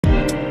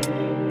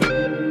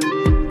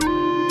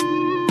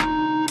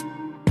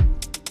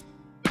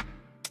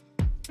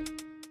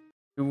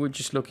were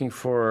just looking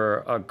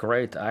for a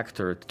great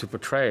actor to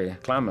portray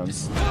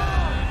Clemens.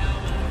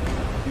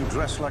 You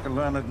dress like a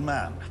learned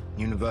man.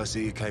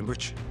 University of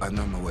Cambridge. I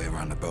know my way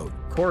around the boat.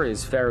 Corey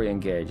is very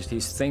engaged.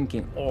 He's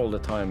thinking all the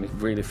time. It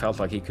really felt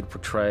like he could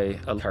portray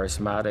a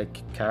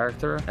charismatic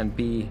character and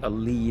be a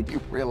lead.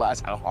 You realize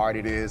how hard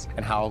it is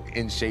and how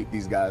in shape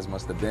these guys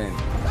must have been.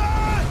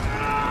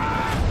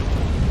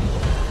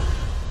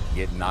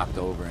 Get knocked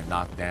over and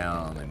knocked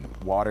down, and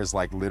water's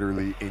like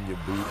literally in your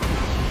boot.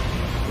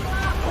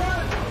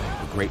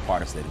 The great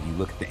part is that if you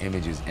look at the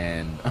images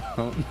and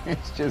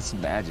it's just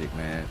magic,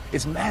 man.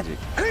 It's magic.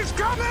 He's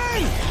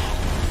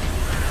coming!